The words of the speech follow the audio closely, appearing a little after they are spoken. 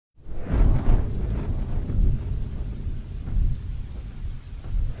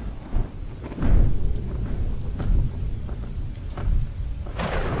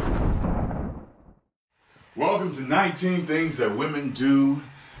welcome to 19 things that women do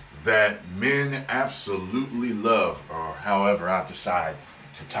that men absolutely love, or however I decide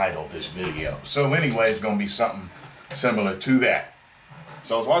to title this video. So anyway, it's going to be something similar to that.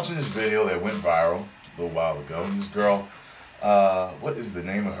 So I was watching this video that went viral a little while ago, and this girl, what is the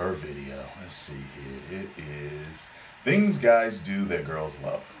name of her video? Let's see here. It is Things Guys Do That Girls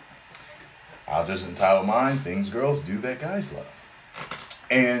Love. I'll just entitle mine, Things Girls Do That Guys Love.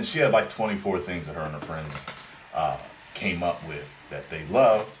 And she had like 24 things that her and her friends came up with that they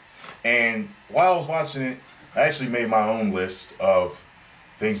loved. And while I was watching it, I actually made my own list of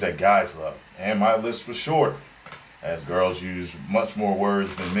things that guys love. And my list was short, as girls use much more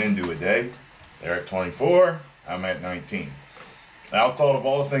words than men do a day. They're at 24, I'm at 19. And I thought of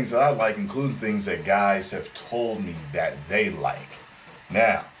all the things that I like, including things that guys have told me that they like.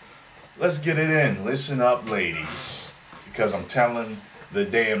 Now, let's get it in. Listen up, ladies, because I'm telling the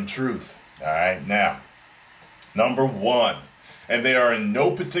damn truth. All right, now, number one, and they are in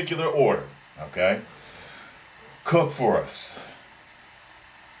no particular order, okay? Cook for us.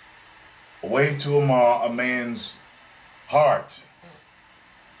 A way to a man's heart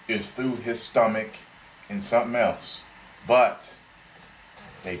is through his stomach and something else. But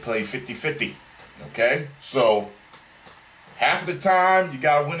they play 50-50, okay? So half of the time you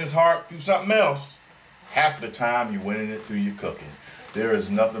gotta win his heart through something else. Half of the time you're winning it through your cooking. There is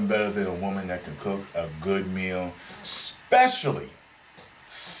nothing better than a woman that can cook a good meal, especially,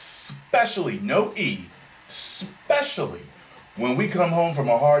 no E, especially when we come home from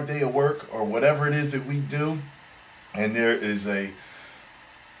a hard day of work or whatever it is that we do, and there is a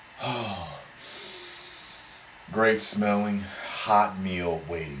great smelling hot meal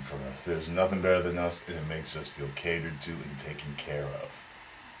waiting for us. There's nothing better than us, and it makes us feel catered to and taken care of.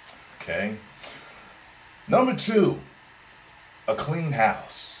 Okay? Number two, a clean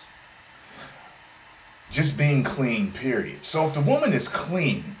house. Just being clean, period. So if the woman is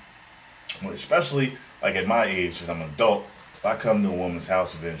clean, especially like at my age, and I'm an adult, if I come to a woman's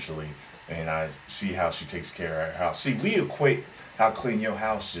house eventually and I see how she takes care of her house. See, we equate how clean your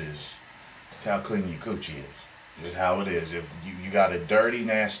house is to how clean your coochie is. Just how it is. If you got a dirty,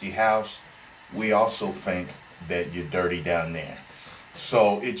 nasty house, we also think that you're dirty down there.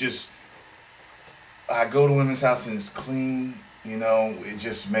 So it just, I go to women's house and it's clean, you know, it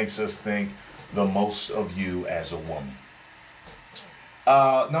just makes us think the most of you as a woman.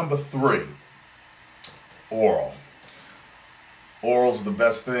 Number three, oral. Oral's the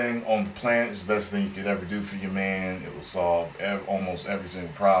best thing on the planet. It's the best thing you could ever do for your man. It will solve almost every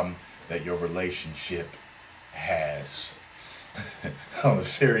single problem that your relationship has. On a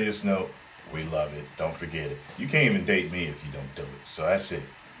serious note, we love it. Don't forget it. You can't even date me if you don't do it. So that's it.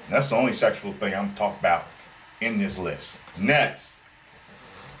 And that's the only sexual thing I'm talking about in this list. Next,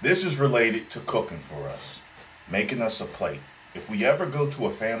 this is related to cooking for us, making us a plate. If we ever go to a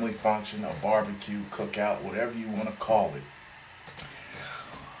family function, a barbecue, cookout, whatever you want to call it,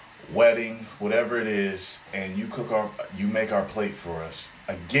 wedding, whatever it is, and you make our plate for us,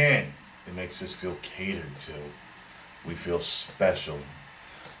 again, it makes us feel catered to. We feel special.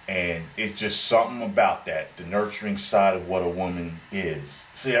 And it's just something about that, the nurturing side of what a woman is.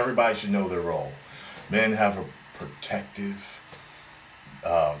 See, everybody should know their role. Men have a protective,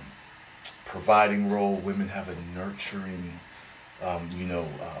 providing role. Women have a nurturing,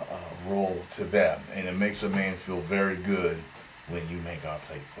 role to them. And it makes a man feel very good when you make our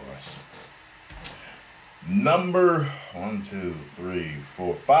plate for us. Number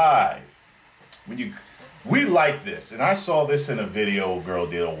 5. We like this, and I saw this in a video a girl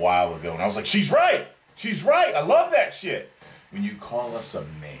did a while ago, and I was like, she's right. She's right. I love that shit. When you call us a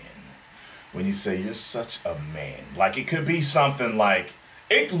man, when you say you're such a man, like it could be something like,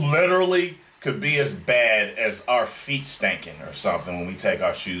 it literally could be as bad as our feet stinking or something when we take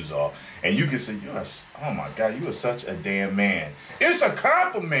our shoes off. And you can say, oh my God, you are such a damn man. It's a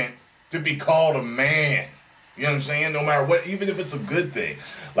compliment to be called a man. You know what I'm saying? No matter what, even if it's a good thing.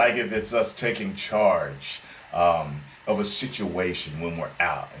 Like if it's us taking charge of a situation when we're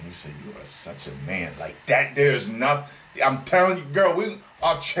out. And you say, you are such a man. Like that, there's nothing. I'm telling you, girl,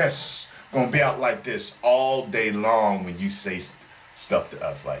 our chests going to be out like this all day long when you say stuff to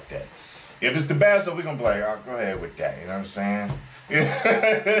us like that. If it's the bad stuff, we're going to be like, oh, go ahead with that. You know what I'm saying?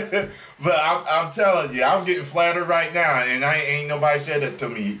 But I'm telling you, I'm getting flattered right now. And ain't nobody said that to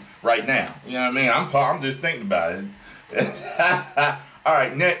me right now. You know what I mean? I'm just thinking about it. All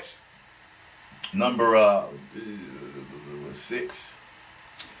right, next. Number 6.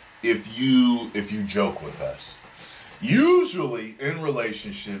 If you joke with us. Usually in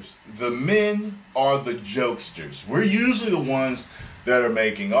relationships, the men are the jokesters. We're usually the ones that are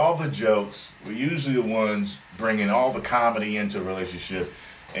making all the jokes. We're usually the ones bringing all the comedy into a relationship.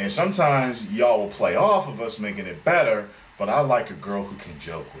 And sometimes y'all will play off of us, making it better. But I like a girl who can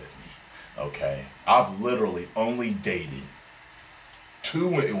joke with me. Okay? I've literally only dated two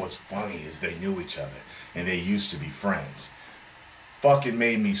women. What's funny is they knew each other and they used to be friends. Fucking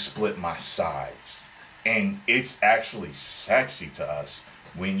made me split my sides. And it's actually sexy to us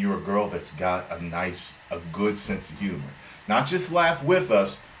when you're a girl that's got a good sense of humor. Not just laugh with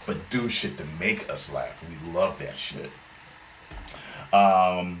us, but do shit to make us laugh. We love that shit.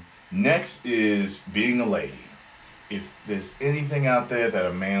 Next is being a lady. If there's anything out there that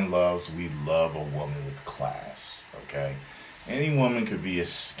a man loves, we love a woman with class, okay? Any woman could be a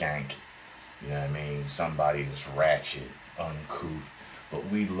skank, you know what I mean? Somebody that's ratchet, uncouth, but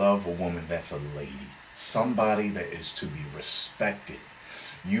we love a woman that's a lady. Somebody that is to be respected.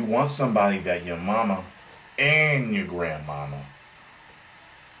 You want somebody that your mama and your grandmama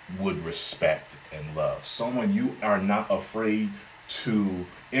would respect and love. Someone you are not afraid to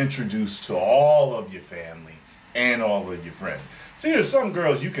introduce to all of your family and all of your friends. See, there's some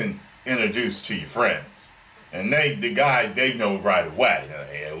girls you can introduce to your friends. And the guys, they know right away.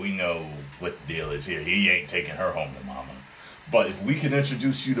 Yeah, we know what the deal is here. He ain't taking her home to mama. But if we can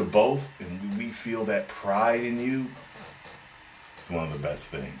introduce you to both and we feel that pride in you, it's one of the best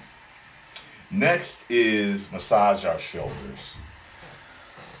things. Next is massage our shoulders.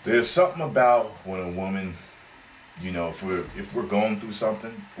 There's something about when a woman, you know, if we're going through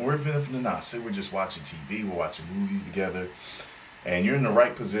something, or even if not, say we're just watching TV, we're watching movies together, and you're in the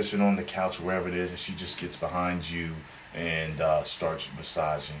right position on the couch, wherever it is, and she just gets behind you and starts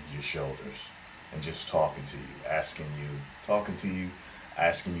massaging your shoulders. And just talking to you,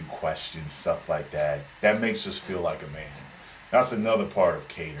 asking you questions, stuff like that. That makes us feel like a man. That's another part of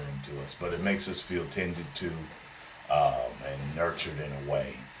catering to us, but it makes us feel tended to and nurtured in a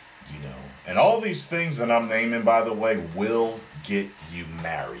way, you know. And all these things that I'm naming, by the way, will get you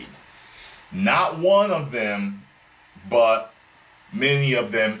married. Not one of them, but many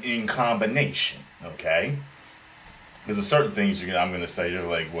of them in combination, okay? Because there's certain things I'm going to say, they're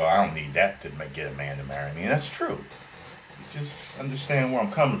like, well, I don't need that to get a man to marry me. And that's true. You just understand where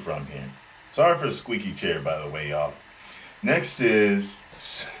I'm coming from here. Sorry for the squeaky chair, by the way, y'all. Next is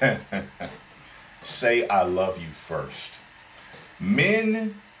say I love you first.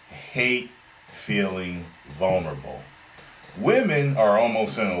 Men hate feeling vulnerable. Women are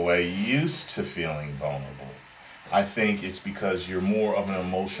almost in a way used to feeling vulnerable. I think it's because you're more of an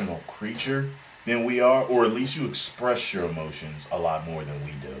emotional creature than we are, or at least you express your emotions a lot more than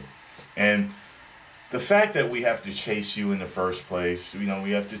we do. And the fact that we have to chase you in the first place, you know, we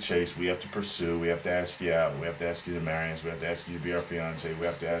have to chase, we have to pursue, we have to ask you out, we have to ask you to marry us, we have to ask you to be our fiance, we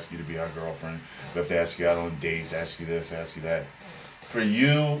have to ask you to be our girlfriend, we have to ask you out on dates, ask you this, ask you that. For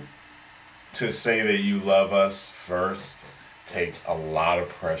you to say that you love us first takes a lot of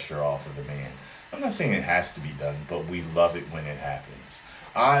pressure off of the man. I'm not saying it has to be done, but we love it when it happens.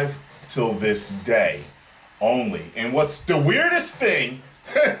 I've, till this day, only, and what's the weirdest thing,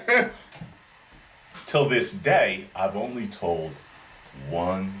 till this day, I've only told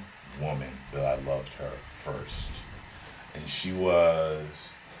one woman that I loved her first. And she was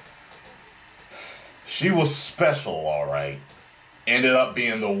special, all right. Ended up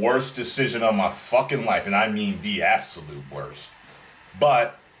being the worst decision of my fucking life, and I mean the absolute worst.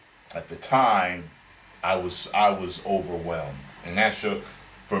 But at the time, I was overwhelmed. And that should,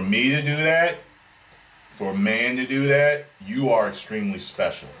 for me to do that, for a man to do that, you are extremely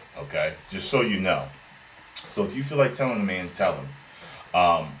special, okay? Just so you know. So if you feel like telling a man, tell him.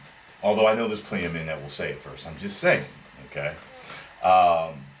 Although I know there's plenty of men that will say it first. I'm just saying, okay?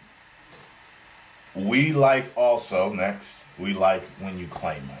 We like also, next, we like when you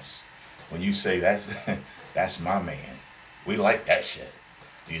claim us. When you say, that's my man. We like that shit.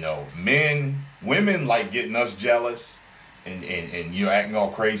 You know, women like getting us jealous and you're acting all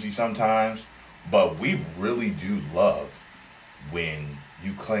crazy sometimes. But we really do love when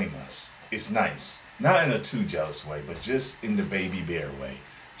you claim us. It's nice. Not in a too jealous way, but just in the baby bear way.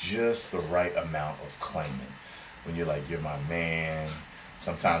 Just the right amount of claiming. When you're like, you're my man.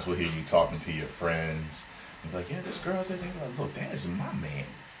 Sometimes we'll hear you talking to your friends. You're like, yeah, this girl's there. Like, look, that is my man.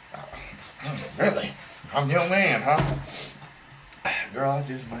 Really? I'm your man, huh? Girl, I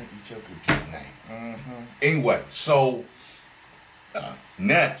just might eat your coochie name. Anyway, so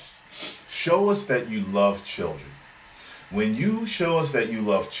next, show us that you love children. When you show us that you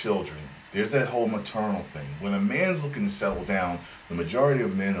love children, There's that whole maternal thing. When a man's looking to settle down, the majority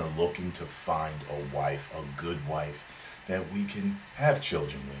of men are looking to find a wife, a good wife, that we can have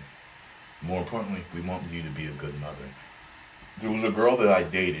children with. More importantly, we want you to be a good mother. There was a girl that I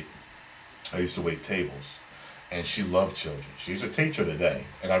dated. I used to wait tables. And she loved children. She's a teacher today.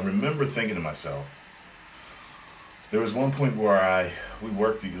 And I remember thinking to myself, there was one point where we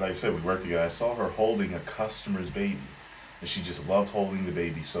worked together. I saw her holding a customer's baby. And she just loved holding the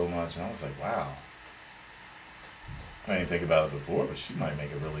baby so much. And I was like, wow. I didn't think about it before, but she might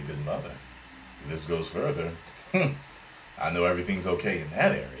make a really good mother. If this goes further, I know everything's okay in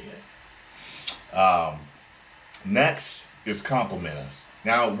that area. Next is compliment us.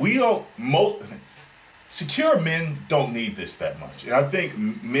 Now, secure men don't need this that much. And I think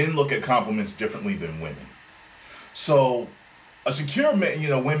men look at compliments differently than women. So a secure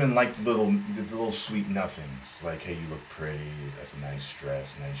man, women like the little sweet nothings. Like, hey, you look pretty. That's a nice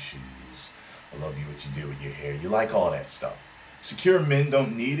dress, nice shoes. I love you, what you do with your hair. You like all that stuff. Secure men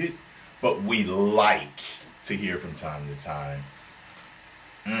don't need it, but we like to hear from time to time,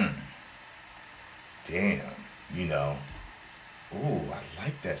 damn, ooh, I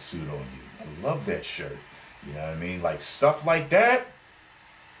like that suit on you. I love that shirt. You know what I mean? Like, stuff like that,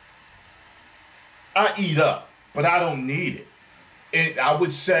 I eat up, but I don't need it. And I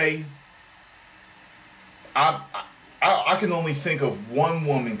would say, I can only think of one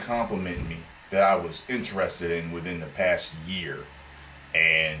woman complimenting me that I was interested in within the past year.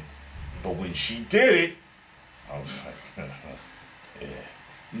 But when she did it, I was like, yeah.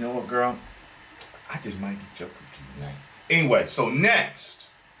 You know what, girl? I just might get your cookie tonight. Anyway, so next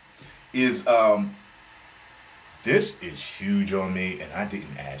is, this is huge on me, and I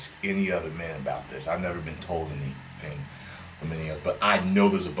didn't ask any other man about this. I've never been told anything from any other, but I know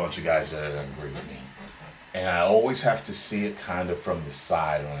there's a bunch of guys that don't agree with me. And I always have to see it kind of from the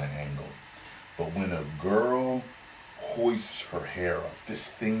side on an angle. But when a girl hoists her hair up, this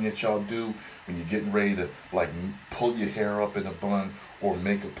thing that y'all do when you're getting ready to, like, pull your hair up in a bun or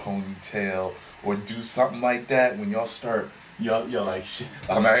make a ponytail or do something like that, when y'all start, y'all like, shit.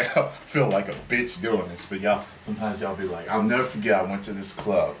 I mean, I feel like a bitch doing this, but sometimes y'all be like, I'll never forget, I went to this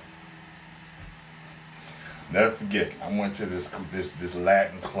club. Never forget, I went to this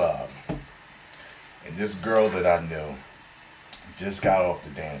Latin club. And this girl that I knew just got off the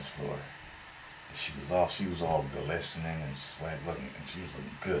dance floor. And she was all glistening and sweat looking, and she was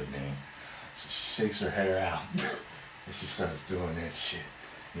looking good, man. So she shakes her hair out and she starts doing that shit.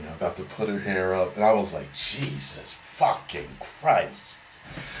 About to put her hair up. And I was like, Jesus fucking Christ.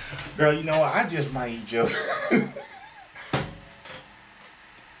 Girl, you know what? I just might eat your...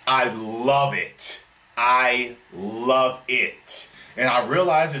 I love it. I love it. And I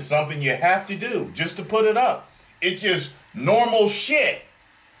realize it's something you have to do just to put it up. It's just normal shit.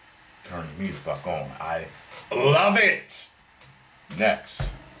 Turns me the fuck on. I love it. Next.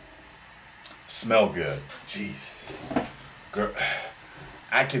 Smell good. Jesus. Girl,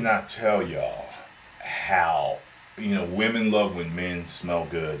 I cannot tell y'all how, women love when men smell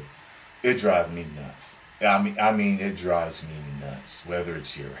good. It drives me nuts. I mean, it drives me nuts. Whether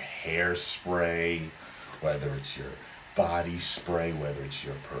it's your hairspray, whether it's your body spray, whether it's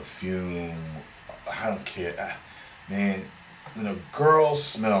your perfume, I don't care. Man, when a girl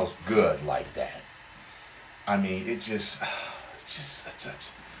smells good like that, I mean, it's just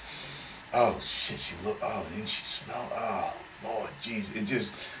oh shit, didn't she smell, oh Lord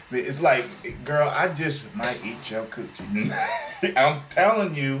Jesus, it's like, girl, I just might eat your coochie. I'm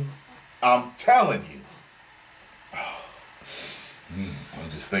telling you. I'm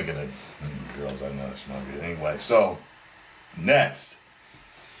just thinking of girls I know that smell good. Anyway, so next,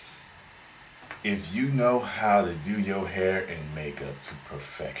 if you know how to do your hair and makeup to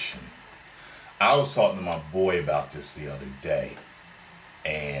perfection. I was talking to my boy about this the other day,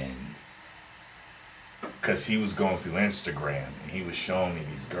 and because he was going through Instagram and he was showing me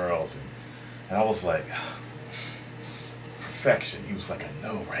these girls, and I was like, perfection. He was like, I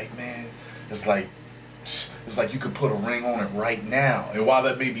know, right, man? It's like you could put a ring on it right now. And while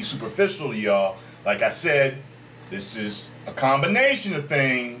that may be superficial to y'all, like I said, this is a combination of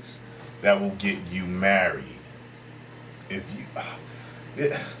things that will get you married. If you,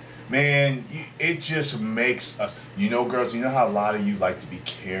 it just makes us, girls, how a lot of you like to be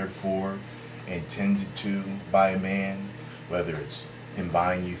cared for and tended to by a man, whether it's him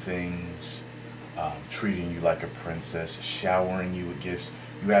buying you things, treating you like a princess, showering you with gifts.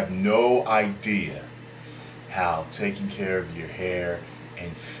 You have no idea how taking care of your hair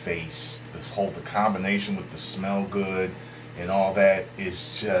and face, the combination with the smell good and all that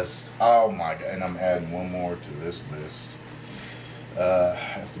is just, oh my God. And I'm adding one more to this list.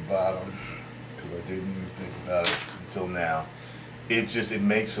 at the bottom, because I didn't even think about it until now. It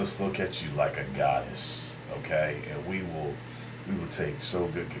makes us look at you like a goddess, okay? And we will take so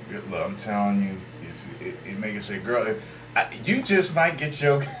good look. I'm telling you, if it make us say, girl, you just might get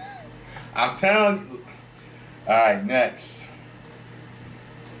your. I'm telling you. All right, next,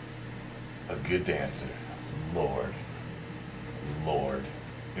 a good dancer, Lord,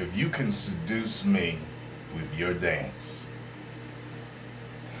 if you can seduce me with your dance.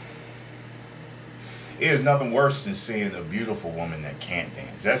 It is nothing worse than seeing a beautiful woman that can't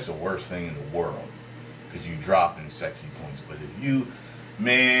dance. That's the worst thing in the world, because you dropping sexy points. But if you,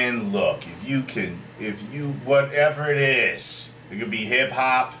 man, look, whatever it is, it could be hip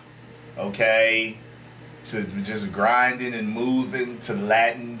hop, okay, to just grinding and moving, to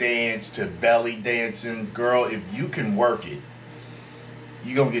Latin dance, to belly dancing. Girl, if you can work it,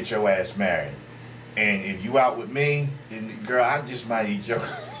 you gonna get your ass married. And if you out with me, then girl, I just might eat your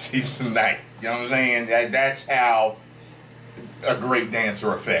teeth tonight. You know what I'm saying? That's how a great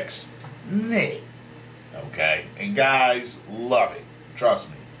dancer affects me. Okay? And guys love it.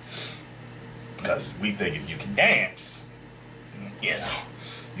 Trust me. Because we think if you can dance, you know,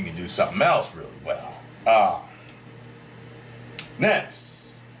 you can do something else really well. Next.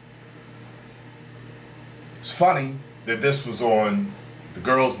 It's funny that this was on the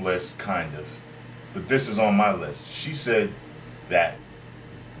girls' list, kind of. But this is on my list. She said that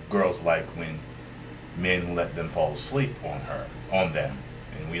girls like when men let them fall asleep on them,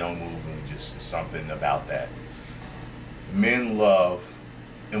 and we don't move, and it's something about that. Men love,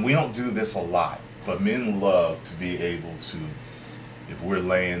 and we don't do this a lot, but men love to be able to, if we're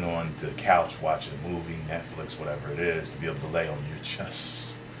laying on the couch watching a movie, Netflix, whatever it is, to be able to lay on your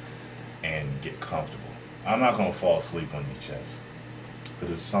chest and get comfortable. I'm not going to fall asleep on your chest, but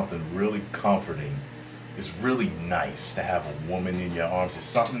it's something really comforting. It's really nice to have a woman in your arms. There's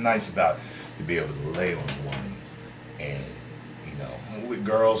something nice about it, to be able to lay on a woman. And, you know, with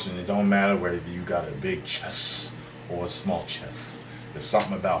girls, and it don't matter whether you got a big chest or a small chest. There's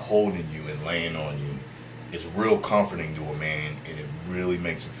something about holding you and laying on you. It's real comforting to a man, and it really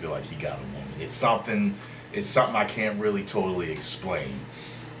makes him feel like he got a woman. It's something I can't really totally explain,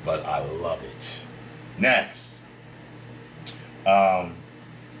 but I love it. Next.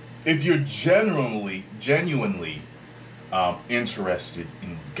 If you're genuinely interested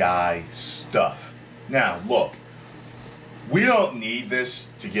in guy stuff. Now, look, we don't need this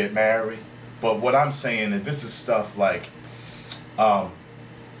to get married, but what I'm saying is this is stuff like,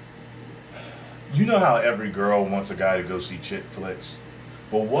 you know how every girl wants a guy to go see chick flicks?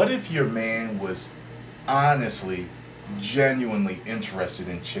 But what if your man was honestly, genuinely interested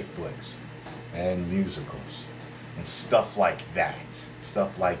in chick flicks and musicals and stuff like that?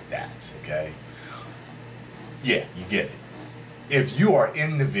 Stuff like that, okay? Yeah, you get it. If you are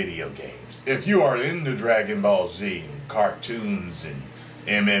into video games, if you are into Dragon Ball Z and cartoons and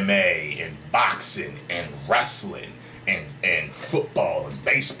MMA and boxing and wrestling and football and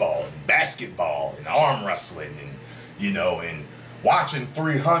baseball and basketball and arm wrestling and, you know, and watching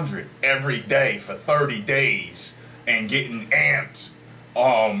 300 every day for 30 days and getting amped,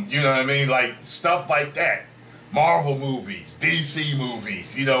 you know what I mean? Like stuff like that. Marvel movies, DC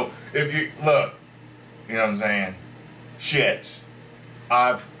movies, you know, if you look, you know what I'm saying? Shit.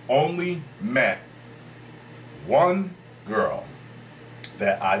 I've only met one girl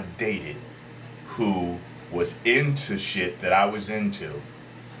that I've dated who was into shit that I was into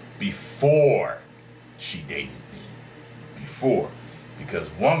before she dated me. Before. Because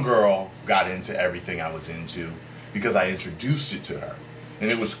one girl got into everything I was into because I introduced it to her. And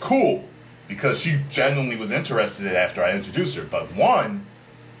it was cool because she genuinely was interested in it after I introduced her. But one,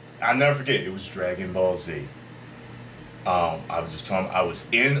 I'll never forget, it was Dragon Ball Z. I was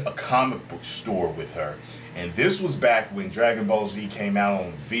in a comic book store with her, and this was back when Dragon Ball Z came out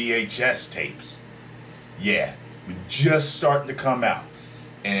on VHS tapes. Yeah, we just starting to come out,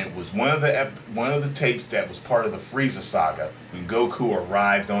 and it was one of the tapes that was part of the Frieza saga when Goku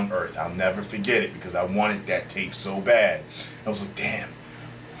arrived on Earth. I'll never forget it because I wanted that tape so bad. I was like, damn,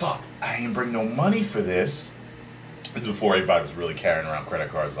 fuck, I ain't bring no money for this. It's before everybody was really carrying around credit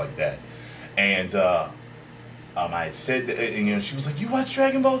cards like that, and I had said that, and you know, she was like, "You watch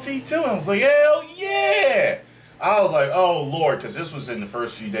Dragon Ball Z too?" And I was like, "Hell yeah!" I was like, "Oh Lord," because this was in the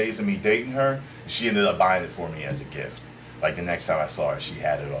first few days of me dating her. She ended up buying it for me as a gift. Like the next time I saw her, she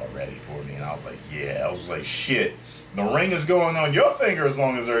had it already for me, and I was like, "Yeah." I was like, "Shit, the ring is going on your finger as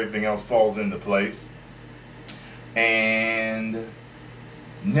long as everything else falls into place." And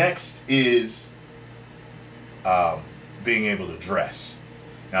next is being able to dress.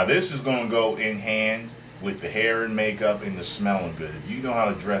 Now this is going to go in hand with the hair and makeup and the smelling good, if you know how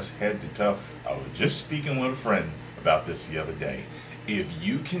to dress head to toe, I was just speaking with a friend about this the other day. If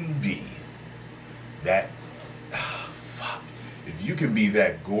you can be that, if you can be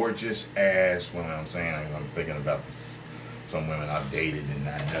that gorgeous ass woman, I'm saying, I'm thinking about this, some women I've dated and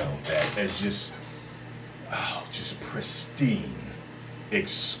I know that it's just pristine,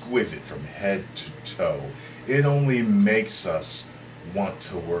 exquisite from head to toe. It only makes us want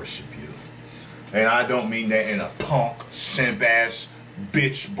to worship you. And I don't mean that in a punk, simp ass,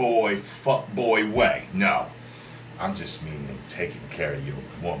 bitch boy, fuck boy way. No. I'm just meaning taking care of your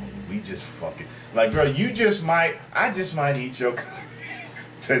woman. We just fucking, like, girl, I just might eat your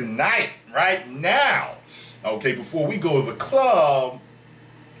tonight, right now. Okay, before we go to the club,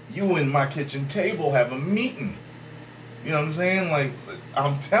 you and my kitchen table have a meeting. You know what I'm saying? Like,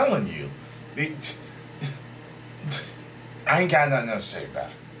 I'm telling you, I ain't got nothing else to say about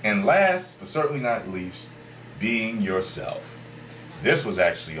it. And last, but certainly not least, being yourself. This was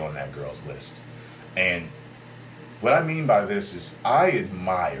actually on that girl's list. And what I mean by this is I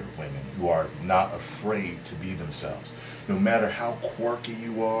admire women who are not afraid to be themselves. No matter how quirky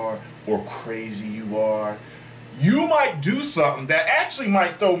you are or crazy you are, you might do something that actually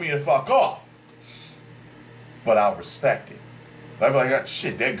might throw me the fuck off. But I'll respect it. I'll be like,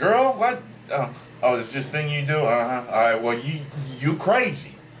 shit, that girl? What? Oh, it's just thing you do? Uh-huh. All right, well, you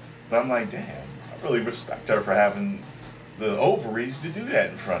crazy. But I'm like, damn, I really respect her for having the ovaries to do that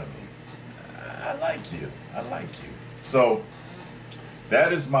in front of me. I like you. I like you. So,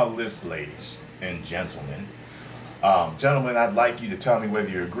 that is my list, ladies and gentlemen. Gentlemen, I'd like you to tell me whether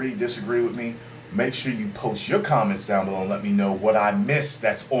you agree, disagree with me. Make sure you post your comments down below and let me know what I missed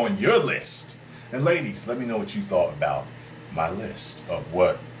that's on your list. And ladies, let me know what you thought about my list of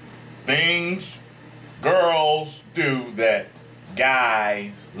what things girls do that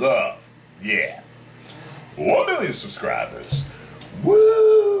guys love. Yeah. 1 million subscribers.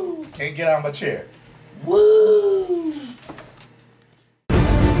 Woo! Can't get out of my chair. Woo!